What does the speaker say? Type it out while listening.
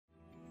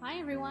Hi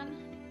everyone!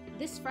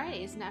 This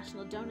Friday is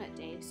National Donut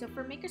Day, so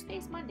for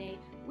Makerspace Monday,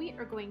 we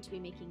are going to be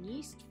making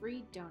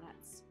yeast-free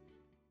donuts.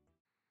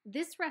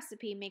 This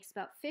recipe makes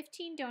about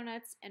 15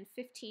 donuts and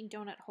 15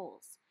 donut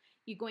holes.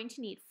 You're going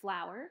to need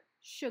flour,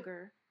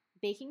 sugar,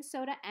 baking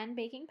soda and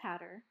baking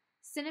powder,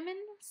 cinnamon,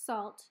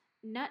 salt,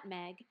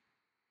 nutmeg,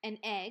 an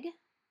egg,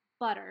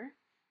 butter,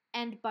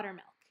 and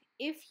buttermilk.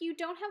 If you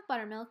don't have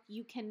buttermilk,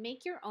 you can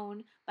make your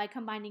own by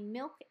combining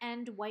milk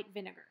and white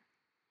vinegar.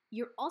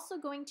 You're also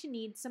going to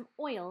need some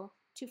oil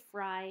to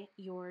fry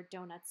your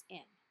donuts in.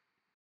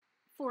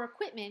 For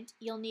equipment,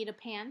 you'll need a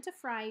pan to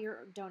fry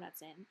your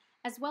donuts in,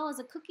 as well as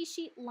a cookie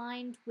sheet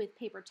lined with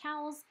paper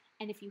towels,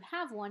 and if you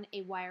have one,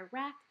 a wire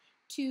rack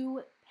to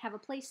have a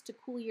place to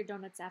cool your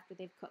donuts after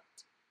they've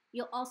cooked.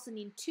 You'll also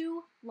need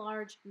 2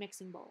 large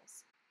mixing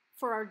bowls.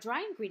 For our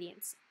dry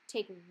ingredients,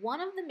 take one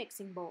of the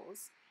mixing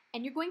bowls,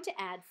 and you're going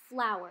to add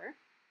flour,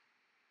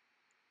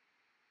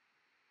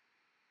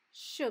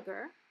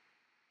 sugar,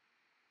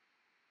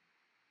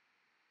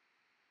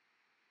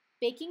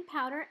 baking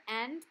powder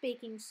and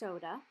baking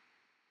soda,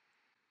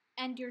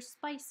 and your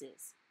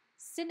spices,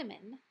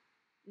 cinnamon,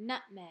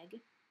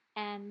 nutmeg,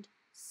 and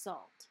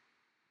salt.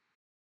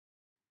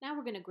 Now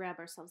we're going to grab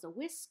ourselves a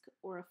whisk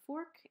or a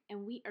fork,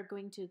 and we are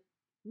going to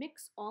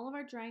mix all of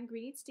our dry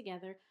ingredients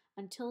together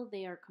until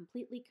they are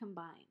completely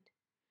combined.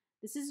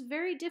 This is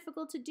very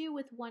difficult to do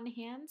with one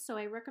hand, so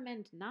I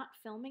recommend not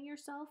filming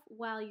yourself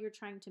while you're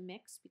trying to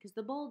mix because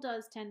the bowl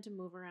does tend to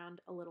move around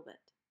a little bit.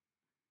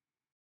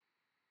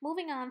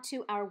 Moving on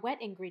to our wet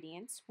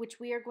ingredients, which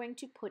we are going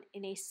to put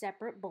in a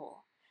separate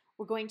bowl.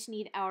 We're going to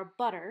need our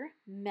butter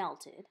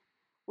melted.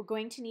 We're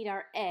going to need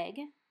our egg,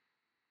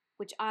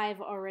 which I've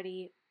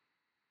already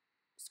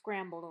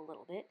scrambled a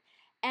little bit,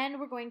 and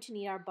we're going to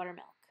need our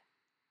buttermilk.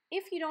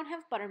 If you don't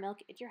have buttermilk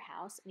at your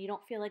house and you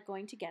don't feel like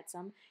going to get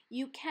some,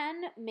 you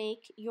can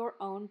make your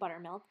own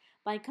buttermilk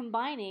by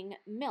combining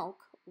milk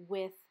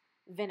with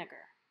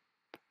vinegar.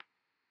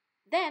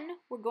 Then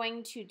we're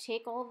going to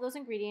take all of those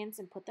ingredients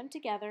and put them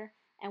together,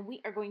 and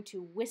we are going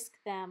to whisk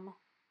them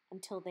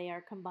until they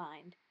are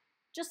combined,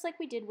 just like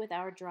we did with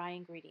our dry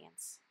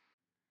ingredients.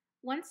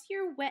 Once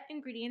your wet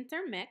ingredients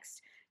are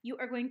mixed, you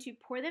are going to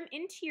pour them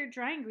into your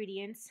dry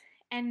ingredients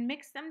and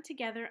mix them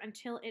together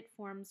until it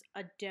forms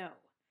a dough.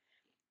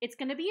 It's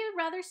going to be a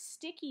rather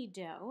sticky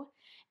dough,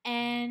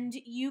 and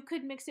you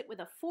could mix it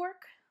with a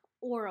fork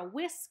or a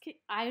whisk.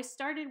 I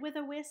started with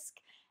a whisk,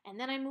 and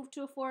then I moved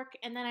to a fork,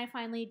 and then I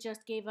finally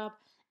just gave up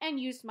and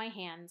used my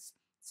hands.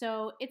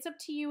 So it's up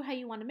to you how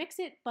you want to mix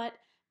it, but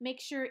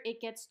make sure it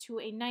gets to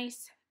a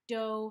nice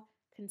dough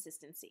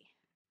consistency.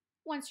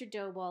 Once your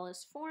dough ball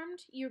is formed,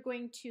 you're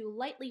going to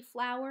lightly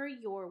flour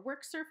your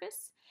work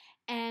surface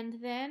and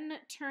then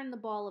turn the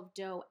ball of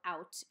dough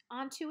out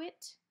onto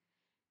it.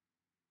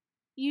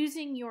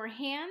 Using your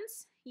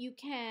hands, you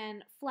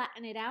can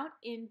flatten it out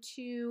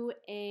into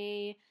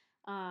a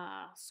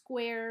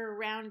square,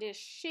 roundish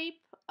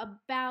shape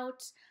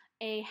about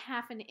a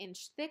 ½ an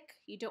inch thick.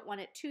 You don't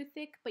want it too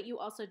thick, but you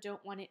also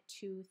don't want it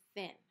too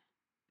thin.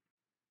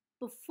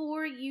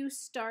 Before you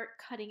start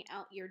cutting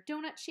out your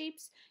donut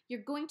shapes,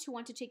 you're going to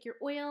want to take your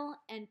oil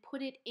and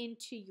put it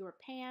into your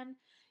pan.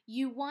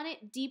 You want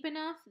it deep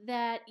enough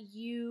that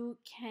you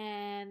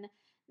can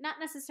not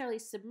necessarily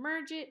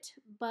submerge it,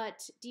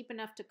 but deep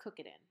enough to cook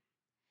it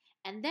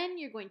in. And then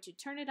you're going to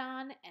turn it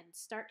on and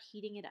start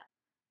heating it up.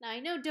 Now I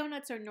know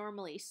donuts are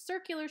normally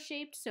circular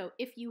shaped, so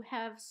if you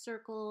have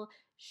circle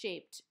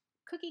shaped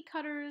cookie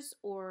cutters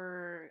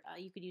or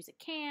you could use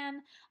a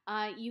can,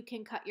 you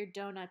can cut your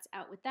donuts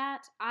out with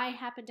that. I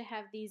happen to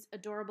have these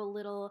adorable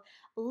little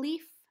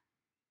leaf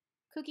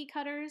cookie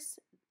cutters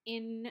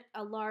in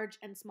a large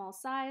and small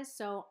size,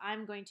 so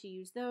I'm going to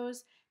use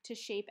those to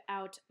shape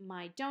out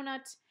my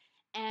donut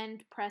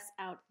and press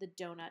out the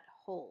donut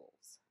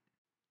holes.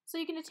 So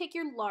you're going to take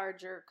your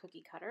larger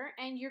cookie cutter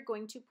and you're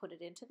going to put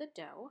it into the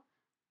dough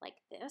like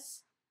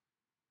this.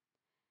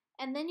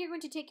 And then you're going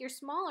to take your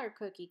smaller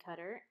cookie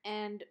cutter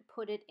and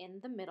put it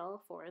in the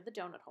middle for the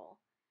donut hole.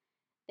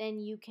 Then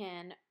you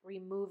can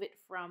remove it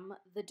from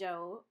the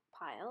dough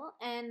pile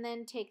and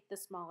then take the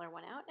smaller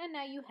one out, and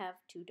now you have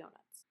 2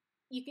 donuts.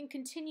 You can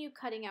continue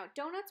cutting out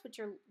donuts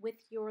with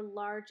your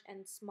large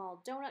and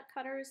small donut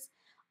cutters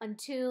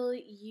until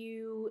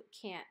you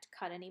can't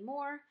cut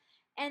anymore.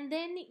 And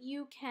then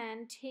you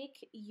can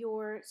take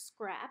your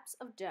scraps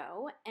of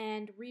dough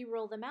and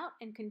re-roll them out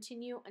and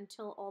continue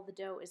until all the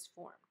dough is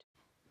formed.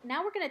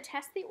 Now we're going to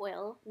test the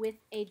oil with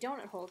a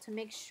donut hole to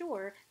make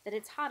sure that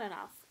it's hot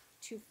enough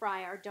to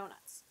fry our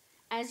donuts.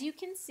 As you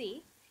can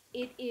see,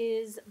 it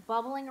is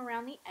bubbling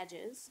around the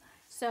edges,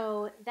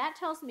 so that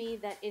tells me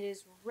that it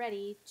is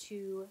ready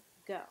to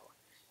go.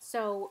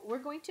 So we're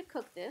going to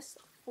cook this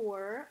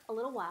for a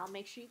little while.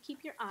 Make sure you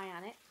keep your eye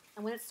on it.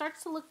 And when it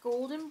starts to look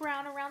golden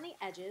brown around the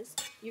edges,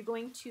 you're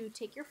going to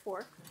take your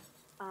fork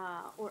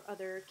or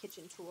other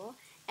kitchen tool,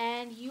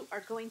 and you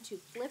are going to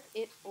flip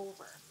it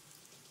over.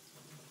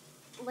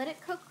 Let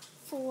it cook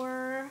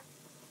for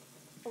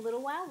a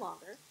little while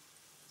longer.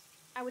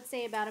 I would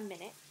say about a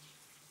minute.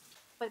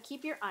 but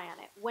keep your eye on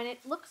it. When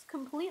it looks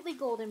completely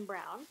golden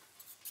brown,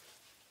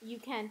 you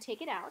can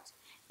take it out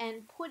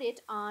and put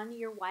it on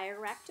your wire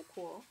rack to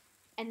cool.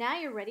 And now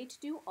you're ready to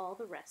do all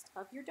the rest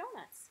of your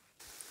donuts.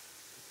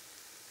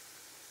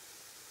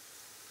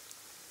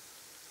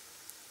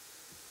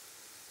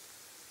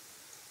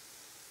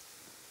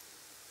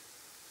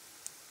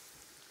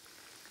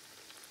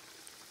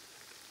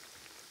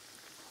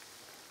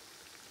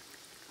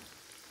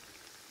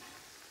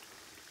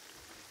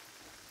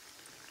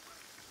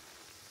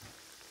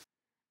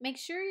 Make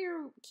sure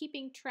you're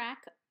keeping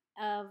track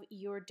of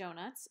your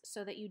donuts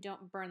so that you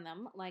don't burn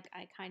them like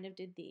I kind of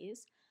did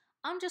these.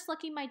 I'm just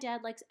lucky my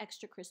dad likes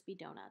extra crispy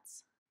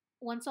donuts.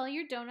 Once all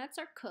your donuts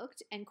are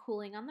cooked and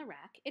cooling on the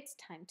rack, it's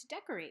time to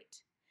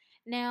decorate.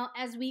 Now,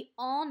 as we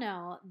all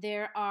know,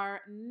 there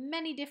are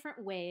many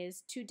different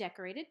ways to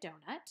decorate a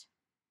donut,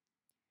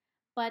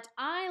 but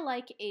I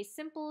like a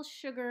simple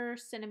sugar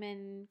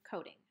cinnamon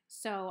coating.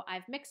 So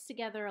I've mixed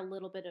together a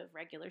little bit of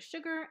regular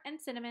sugar and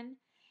cinnamon,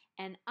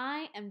 and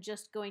I am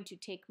just going to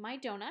take my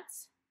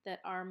donuts that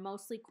are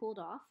mostly cooled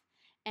off,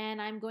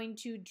 and I'm going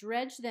to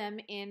dredge them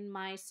in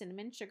my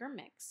cinnamon sugar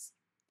mix.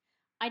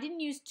 I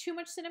didn't use too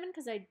much cinnamon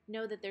because I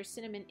know that there's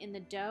cinnamon in the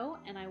dough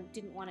and I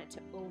didn't want it to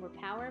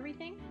overpower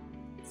everything.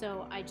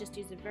 So I just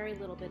used a very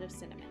little bit of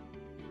cinnamon.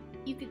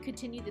 You could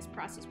continue this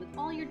process with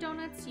all your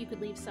donuts. You could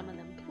leave some of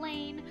them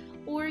plain,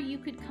 or you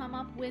could come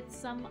up with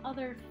some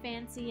other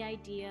fancy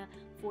idea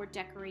for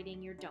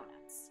decorating your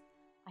donuts.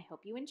 I hope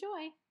you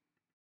enjoy.